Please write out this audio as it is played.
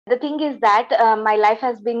the thing is that my life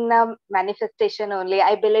has been a manifestation only.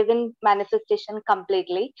 I believe in manifestation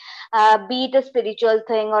completely. Be it a spiritual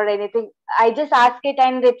thing or anything, I just ask it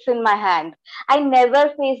and it's in my hand. I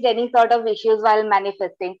never faced any sort of issues while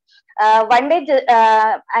manifesting. One day,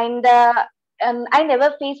 I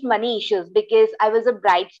never faced money issues because I was a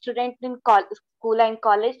bright student in school and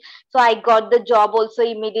college. So I got the job also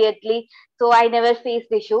immediately. So I never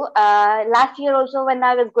faced issue. Last year also, when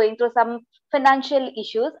I was going through some financial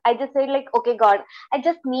issues, I just said like, okay, God, I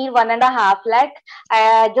just need 1.5 lakh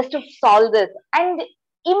just to solve this. And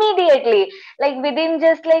immediately, like within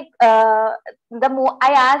just like I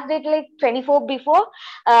asked it like 24 before,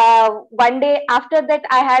 one day after that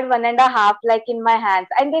I had 1.5 lakh in my hands,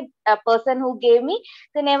 and the person who gave me,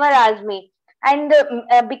 they never asked me. And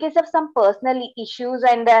because of some personal issues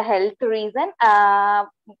and health reason,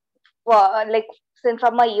 like since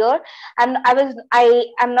from a year, and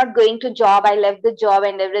I'm not going to job. I left the job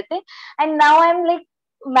and everything, and now I'm like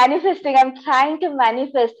manifesting. I'm trying to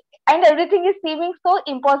manifest, and everything is seeming so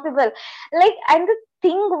impossible. Like, and the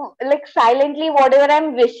thing, like silently, whatever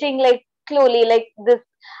I'm wishing, like slowly, like this,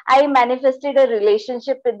 I manifested a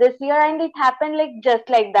relationship with this year, and it happened like just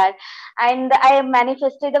like that. And I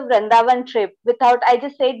manifested a Vrindavan trip without. I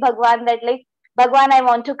just said Bhagwan that like, Bhagwan, I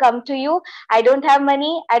want to come to you. I don't have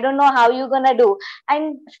money. I don't know how you're gonna do.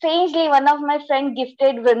 And strangely, one of my friend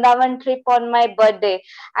gifted Vrindavan trip on my birthday.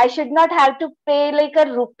 I should not have to pay like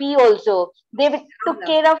a rupee also. They So took lovely.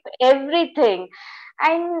 care of everything.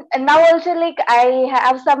 And now also, like I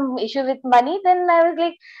have some issue with money. Then I was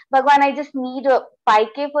like, Bhagwan, I just need a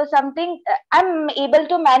 5K for something. I'm able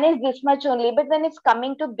to manage this much only. But when it's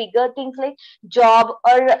coming to bigger things like job,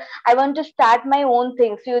 or I want to start my own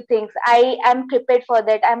things, few things, I am prepared for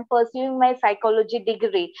that. I'm pursuing my psychology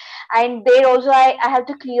degree. And there also I have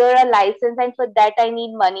to clear a license, and for that I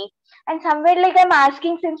need money. And somewhere like I'm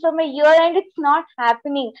asking since from a year and it's not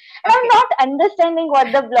happening. And I'm Okay. not understanding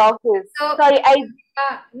what the block is. So, Sorry, I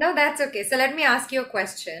no, that's okay. So let me ask you a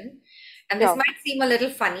question. And this sure. might seem a little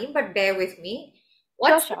funny, but bear with me. Sure,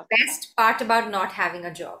 What's the sure. best part about not having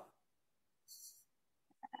a job?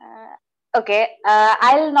 Okay,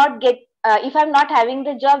 I'll not get if I'm not having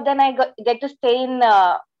the job, then get to stay in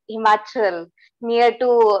Himachal near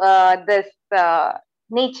to this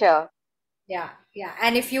nature. Yeah, yeah.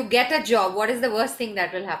 And if you get a job, what is the worst thing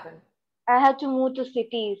that will happen? I have to move to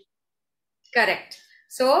cities. Correct.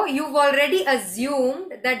 So you've already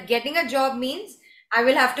assumed that getting a job means I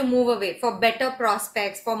will have to move away for better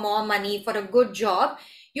prospects, for more money, for a good job.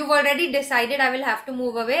 You've already decided I will have to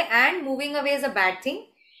move away, and moving away is a bad thing.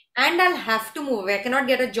 And I'll have to move away. I cannot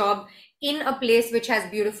get a job in a place which has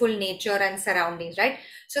beautiful nature and surroundings, right?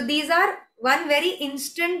 So these are one very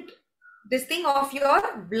instant this thing of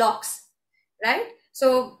your blocks, right?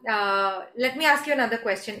 So let me ask you another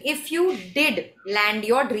question. If you did land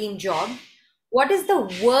your dream job, what is the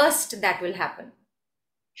worst that will happen?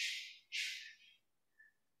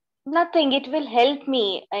 Nothing. It will help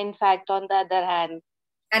me. In fact, on the other hand,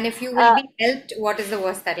 And if you will uh, be helped, what is the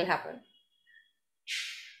worst that will happen?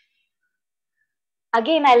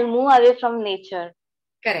 again, I'll move away from nature.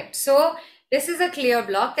 Correct. So this is a clear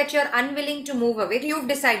block that you're unwilling to move away. You've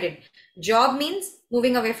decided job means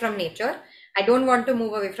moving away from nature. I don't want to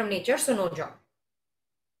move away from nature, so no job.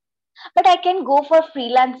 But I can go for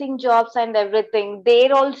freelancing jobs and everything.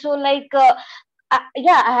 They're also like,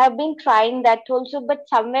 yeah, I have been trying that also, but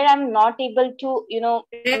somewhere I'm not able to,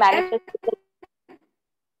 manifest.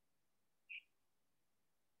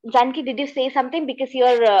 Janki, did you say something because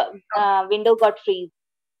your window got freeze?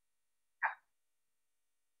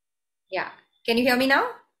 Yeah. Can you hear me now?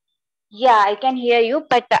 Yeah, I can hear you,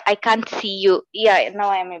 but I can't see you. Yeah, now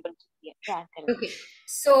I'm able to see you. Yeah, tell me. Okay.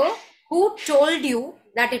 So, who told you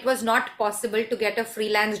that it was not possible to get a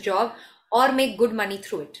freelance job or make good money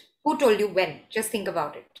through it? Who told you when? Just think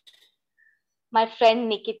about it. My friend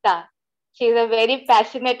Nikita. She's a very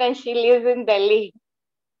passionate and she lives in Delhi.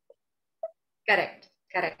 Correct.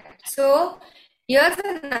 Correct. So, here's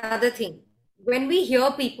another thing. When we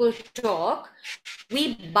hear people talk,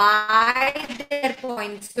 we buy their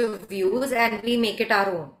points of views and we make it our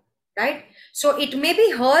own, right? So it may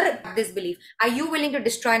be her this belief. Are you willing to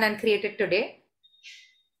destroy and uncreate it today?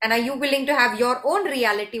 And are you willing to have your own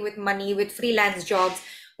reality with money, with freelance jobs,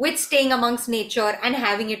 with staying amongst nature and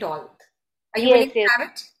having it all? Are you willing Yes, to yes, have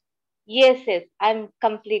it? yes, yes. I'm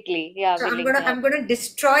completely, yeah, So willing to have. I'm gonna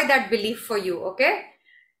destroy that belief for you, okay?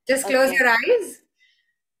 Just close Okay. your eyes.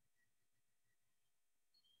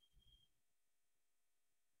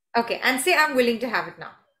 Okay, and say I'm willing to have it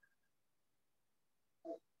now.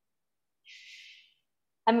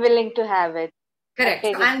 I'm willing to have it. I Correct.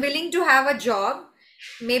 So said it. I'm willing to have a job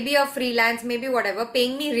maybe a freelance, maybe whatever,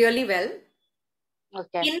 paying me really well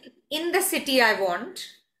Okay. in the city I want,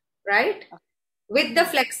 right? With the Hmm.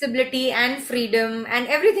 flexibility and freedom and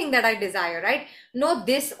everything that I desire, right? No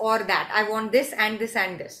this or that. I want this and this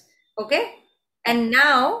and this. Okay? Yeah. And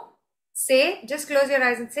now say, just close your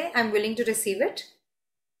eyes and say, I'm willing to receive it.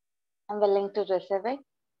 I'm willing to receive it.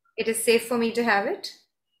 It is safe for me to have it.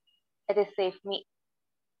 It is safe me.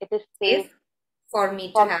 It is safe Safe for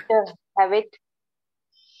me to for me have to it. have it.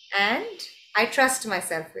 And I trust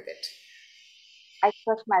myself with it. I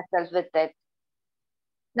trust myself with it.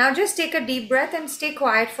 Now just take a deep breath and stay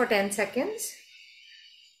quiet for 10 seconds.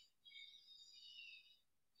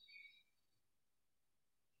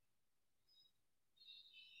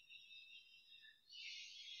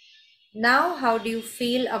 Now, how do you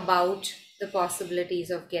feel about the possibilities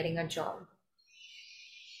of getting a job?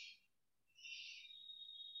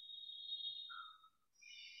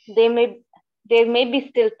 They may there may be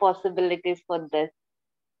still possibilities for this.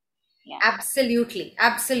 Yeah. Absolutely,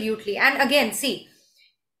 absolutely. And again, see,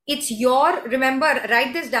 it's your, remember,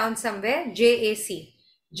 write this down somewhere, JAC,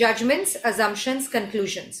 judgments, assumptions,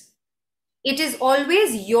 conclusions. It is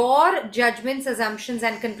always your judgments, assumptions,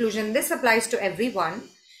 and conclusion. This applies to everyone.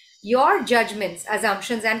 Your judgments,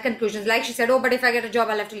 assumptions, and conclusions. Like she said, oh, but if I get a job,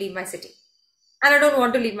 I'll have to leave my city. And I don't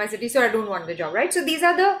want to leave my city, so I don't want the job, right? So these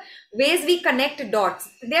are the ways we connect dots.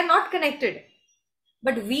 They are not connected,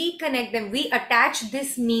 but we connect them. We attach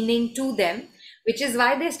this meaning to them, which is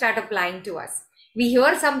why they start applying to us. We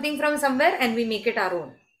hear something from somewhere and we make it our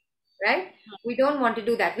own, right? We don't want to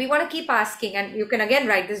do that. We want to keep asking, and you can again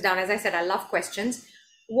write this down. As I said, I love questions.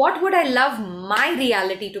 What would I love my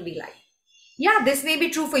reality to be like? Yeah, this may be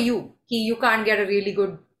true for you. You can't get a really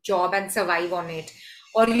good job and survive on it,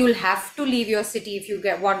 or you'll have to leave your city if you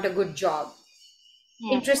want a good job.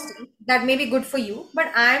 Hmm. Interesting. That may be good for you,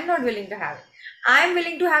 but I'm not willing to have it. I'm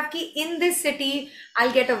willing to have ki in this city,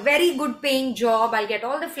 I'll get a very good paying job. I'll get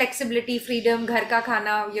all the flexibility, freedom, ghar ka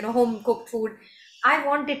khana, home cooked food. I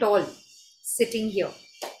want it all sitting here.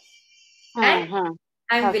 And Hmm.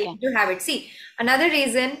 I'm Okay. willing to have it. See, another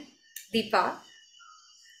reason, Deepa,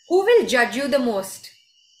 who will judge you the most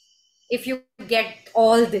if you get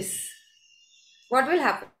all this? What will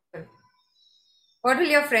happen? What will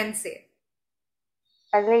your friends say?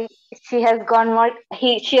 I think she has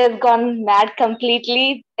gone mad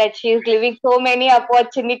completely that she is leaving so many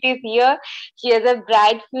opportunities here. She has a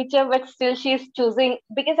bright future, but still she is choosing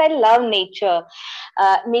because I love nature.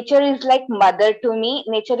 Nature is like mother to me.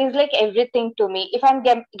 Nature is like everything to me. If I'm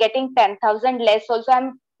getting 10,000 less, also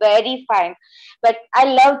I'm very fine. But I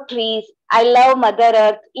love trees. I love Mother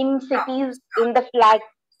Earth. In Stop, cities, stop, in the flat.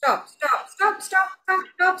 stop, stop, stop, stop, stop,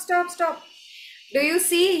 stop, stop, stop. Do you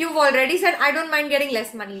see? You've already said, I don't mind getting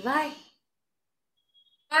less money. Why?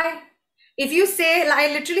 Why? If you say, I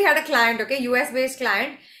literally had a client, okay, US based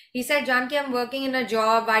client. He said, Janki, I'm working in a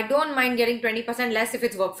job. I don't mind getting 20% less if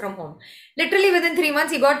it's work from home. Literally within 3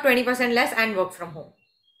 months, he got 20% less and work from home.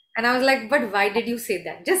 And I was like, but why did you say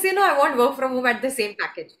that? Just, I want work from home at the same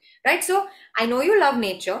package, right? So I know you love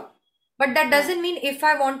nature, but that Hmm. doesn't mean if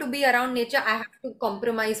I want to be around nature, I have to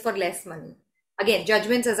compromise for less money. Again,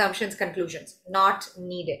 judgments, assumptions, conclusions, not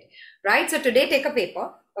needed, right? So today, take a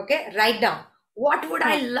paper, okay? Write down, what would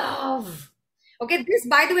I Hmm. love? Okay, this,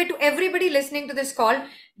 by the way, to everybody listening to this call,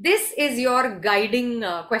 this is your guiding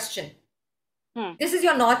question. Hmm. This is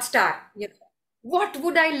your North Star. What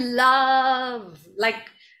would I love? Like,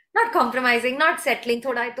 not compromising, not settling.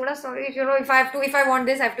 Thoda sorry, if I want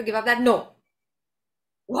this, I have to give up that. No.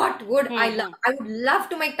 What would I Hmm. love? Hmm. I would love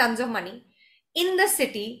to make tons of money in the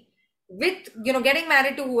city with, getting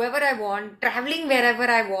married to whoever I want, traveling wherever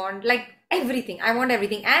I want, like everything. I want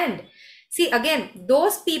everything. And see, again,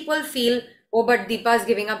 those people feel, oh, but Deepa is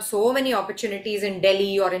giving up so many opportunities in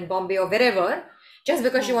Delhi or in Bombay or wherever just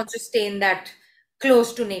because she Hmm. wants to stay in that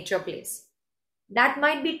close to nature place. That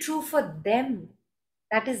might be true for them.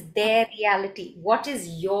 That is their reality. What is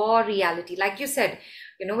your reality? Like you said,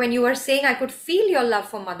 when you were saying, I could feel your love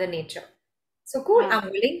for Mother Nature. So cool. Hmm. I'm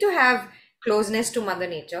willing to have closeness to Mother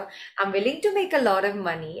Nature. I'm willing to make a lot of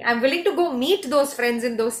money. I'm willing to go meet those friends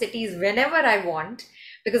in those cities whenever I want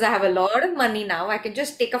because I have a lot of money now. I can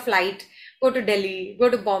just take a flight, go to Delhi, go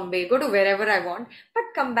to Bombay, go to wherever I want, but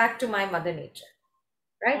come back to my Mother Nature,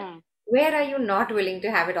 right? Hmm. Where are you not willing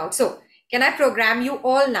to have it all? So, can I program you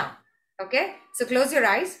all now? Okay, so close your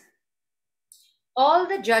eyes. All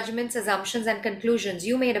the judgments, assumptions, and conclusions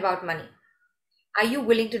you made about money, are you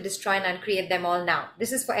willing to destroy and uncreate them all now?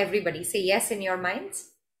 This is for everybody. Say yes in your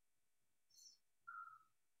minds.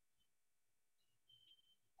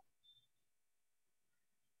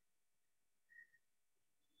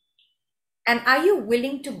 And are you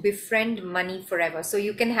willing to befriend money forever? So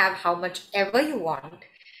you can have how much ever you want,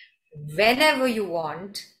 whenever you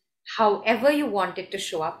want, however you want it to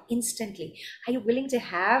show up instantly. Are you willing to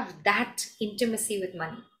have that intimacy with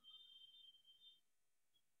money?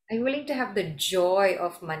 Are you willing to have the joy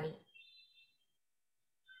of money?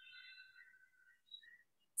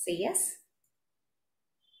 Say yes.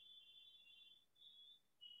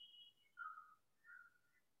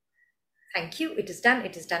 Thank you. It is done.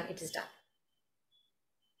 It is done. It is done.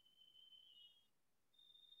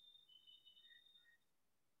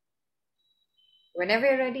 Whenever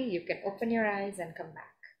you're ready, you can open your eyes and come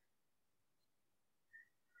back.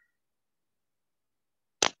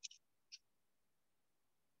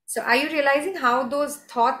 So are you realizing how those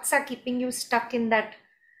thoughts are keeping you stuck in that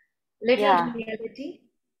little Yeah. reality?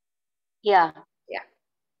 Yeah. Yeah.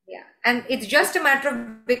 Yeah. And it's just a matter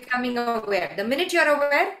of becoming aware. The minute you're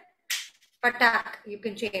aware, patak, you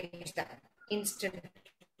can change that instantly.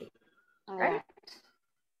 Yeah. Right?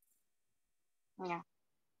 Yeah.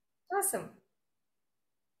 Awesome.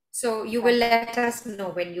 So you will Right. let us know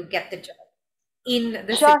when you get the job in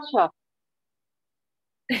the Sure, city. sure.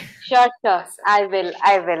 Sure, sure. Awesome.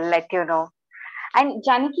 I will let you know. And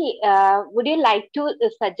Janki, would you like to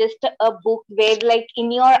suggest a book where, like,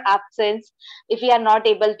 in your absence, if we are not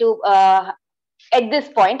able to, at this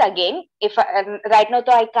point again, if right now,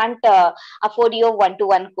 though I can't afford your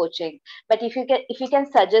one-to-one coaching, but if you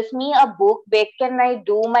can suggest me a book, where can I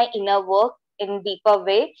do my inner work in deeper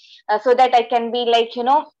way, so that I can be like,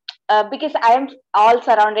 because I am all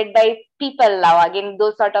surrounded by people now. Again,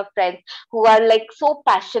 those sort of friends who are like so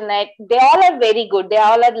passionate. They all are very good. They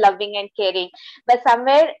all are loving and caring, but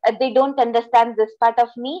somewhere they don't understand this part of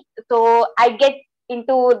me. So I get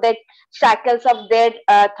into the shackles of their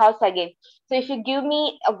thoughts again. So if you give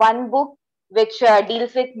me one book which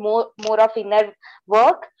deals with more of inner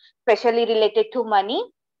work, especially related to money,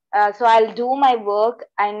 so I'll do my work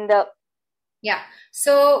and Yeah.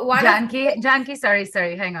 So one of Janki, sorry,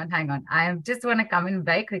 hang on. I just want to come in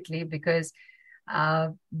very quickly because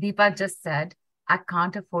Deepa just said, I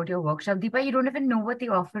can't afford your workshop. Deepa, you don't even know what the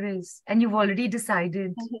offer is, and you've already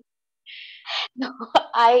decided. no,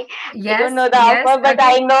 I don't Yes, know the yes, offer, but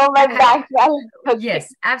I okay. know my bank balance. Okay.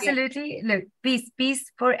 Yes, absolutely. Look, peace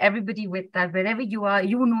for everybody with that. Wherever you are,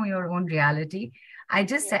 you know your own reality. I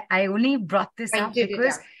just Yeah. said, I only brought this up pointed it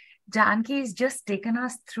because out. Janki has just taken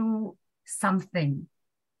us through something.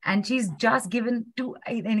 And she's just given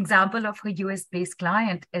an example of her US based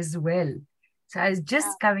client as well. So I was Uh,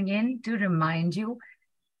 just coming in to remind you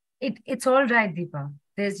it's all right, Deepa.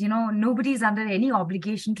 There's, nobody's under any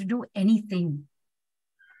obligation to do anything.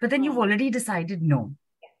 But then you've hmm. already decided no.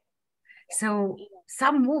 So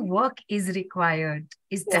some more work is required,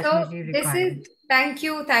 is Yes. So definitely this is,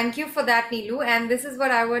 required. thank you for that, Neelu. And this is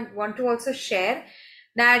what I would want to also share,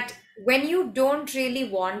 that when you don't really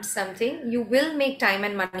want something, you will make time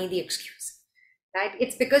and money the excuse, right?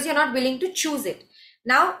 It's because you're not willing to choose it.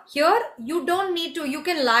 Now, here you don't need to, you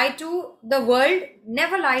can lie to the world,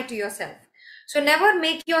 never lie to yourself. So never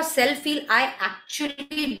make yourself feel, I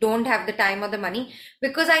actually don't have the time or the money,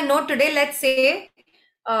 because I know today, let's say,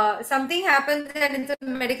 something happens and it's a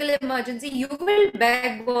medical emergency, you will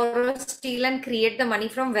beg, borrow, steal, and create the money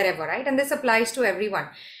from wherever, right? And this applies to everyone.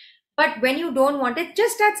 But when you don't want it,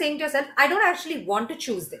 just start saying to yourself, I don't actually want to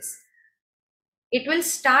choose this. It will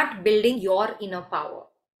start building your inner power.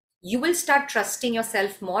 You will start trusting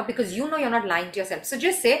yourself more because you know you're not lying to yourself. So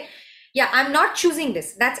just say, yeah, I'm not choosing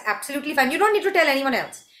this. That's absolutely fine. You don't need to tell anyone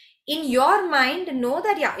else. In your mind, know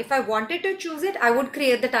that, yeah, if I wanted to choose it, I would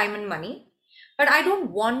create the time and money. But I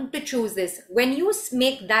don't want to choose this. When you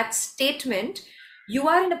make that statement, you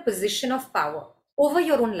are in a position of power over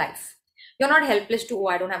your own life. You're not helpless to, oh,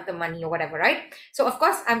 I don't have the money or whatever, right? So, of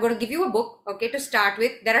course, I'm going to give you a book, okay, to start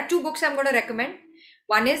with. There are two books I'm going to recommend.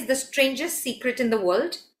 One is The Strangest Secret in the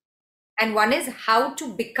World, and one is How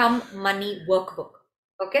to Become Money Workbook,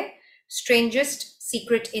 okay? Strangest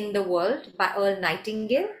Secret in the World by Earl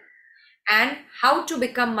Nightingale, and How to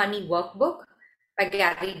Become Money Workbook by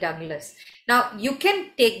Gary Douglas. Now, you can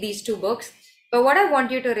take these two books, but what I want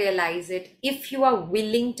you to realize it, if you are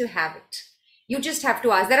willing to have it, you just have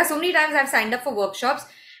to ask. There are so many times I've signed up for workshops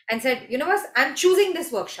and said, you know what, I'm choosing this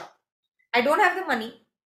workshop. I don't have the money.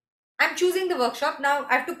 I'm choosing the workshop. Now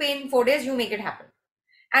I have to pay in 4 days. You make it happen.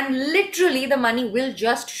 And literally the money will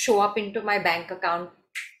just show up into my bank account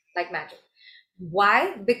like magic.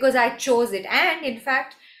 Why? Because I chose it. And in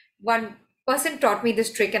fact, one person taught me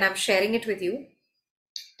this trick and I'm sharing it with you.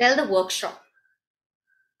 Tell the workshop,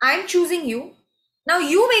 I'm choosing you. Now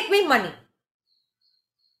you make me money.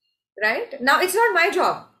 Right? Now it's not my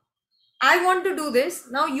job. I want to do this.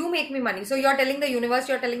 Now you make me money. So you're telling the universe,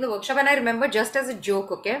 you're telling the workshop. And I remember, just as a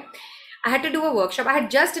joke, okay, I had to do a workshop. I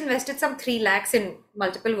had just invested some 3 lakhs in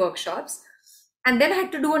multiple workshops. And then I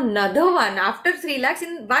had to do another one after 3 lakhs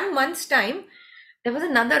in 1 month's time. There was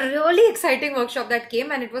another really exciting workshop that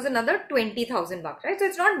came, and it was another 20,000 bucks, right? So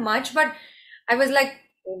it's not much, but I was like,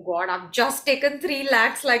 oh God, I've just taken 3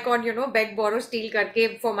 lakhs, like on, beg, borrow, steal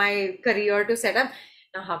karke for my career to set up.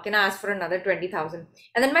 Now, how can I ask for another 20,000?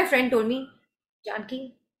 And then my friend told me,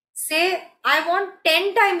 Janki, say, I want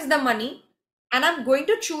 10 times the money and I'm going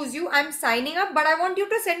to choose you. I'm signing up, but I want you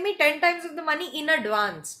to send me 10 times of the money in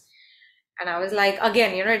advance. And I was like,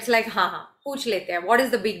 again, it's like, pooch lete hai. What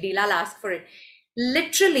is the big deal? I'll ask for it.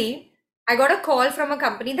 Literally, I got a call from a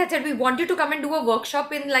company that said, we want you to come and do a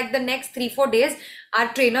workshop in like the next 3-4 days.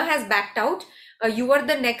 Our trainer has backed out. You are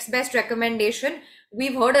the next best recommendation.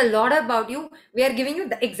 We've heard a lot about you. We are giving you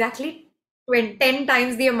exactly 10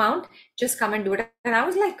 times the amount. Just come and do it. And I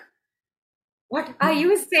was like, what are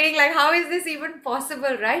you saying? Like, how is this even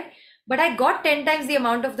possible, right? But I got 10 times the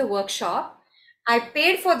amount of the workshop. I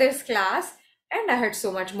paid for this class and I had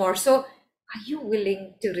so much more. So are you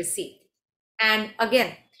willing to receive? And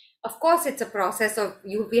again, of course, it's a process of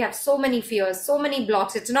we have so many fears, so many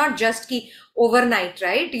blocks. It's not just ki overnight,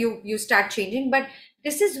 right? You start changing, but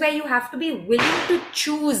this is where you have to be willing to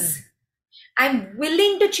choose. I'm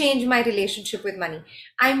willing to change my relationship with money.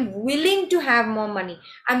 I'm willing to have more money.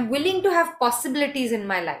 I'm willing to have possibilities in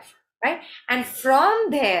my life, right? And from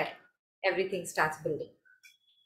there, everything starts building.